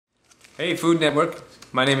Hey Food Network,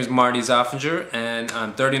 my name is Marty Zoffinger and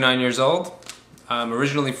I'm 39 years old. I'm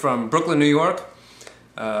originally from Brooklyn, New York.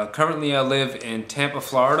 Currently I live in Tampa,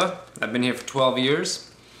 Florida. I've been here for 12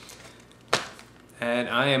 years. And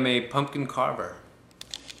I am a pumpkin carver.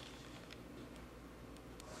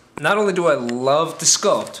 Not only do I love to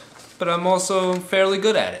sculpt, but I'm also fairly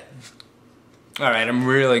good at it. Alright, I'm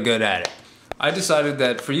really good at it. I decided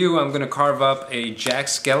that for you I'm going to carve up a Jack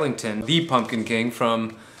Skellington, the Pumpkin King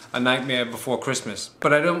from A Nightmare Before Christmas.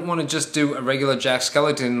 But I don't want to just do a regular Jack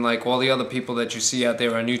Skellington like all the other people that you see out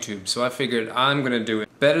there on YouTube. So I figured I'm going to do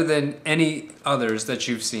it better than any others that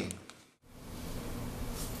you've seen.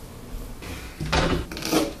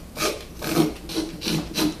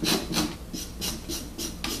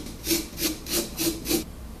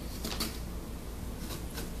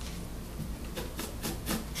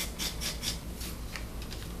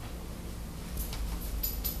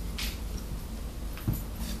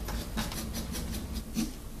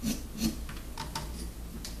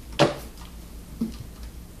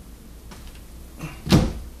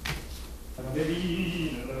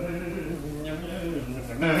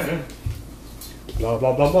 Blah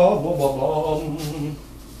blah blah blah blah blah blah.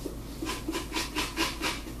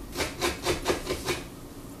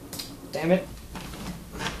 Damn it.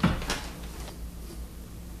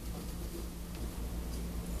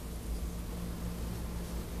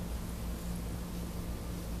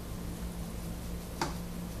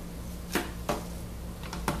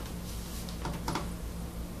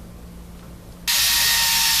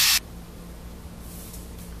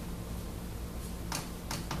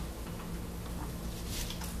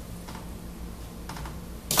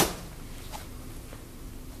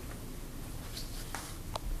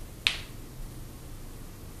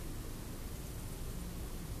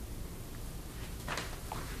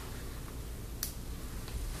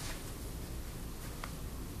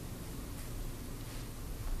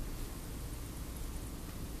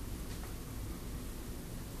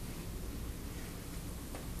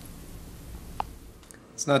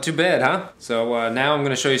 It's not too bad, huh? So now I'm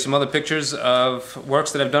going to show you some other pictures of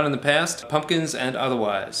works that I've done in the past, pumpkins and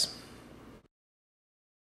otherwise.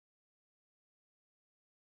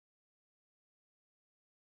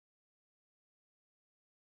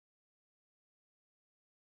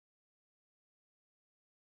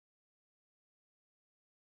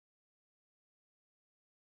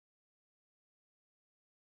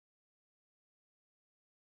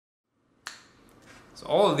 So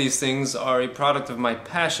all of these things are a product of my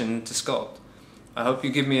passion to sculpt. I hope you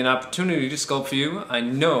give me an opportunity to sculpt for you. I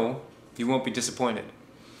know you won't be disappointed.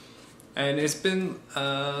 And it's been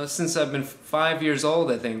since I've been 5 years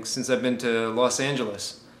old, I think, since I've been to Los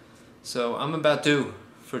Angeles. So I'm about due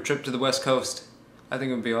for a trip to the West Coast. I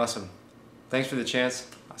think it would be awesome. Thanks for the chance.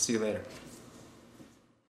 I'll see you later.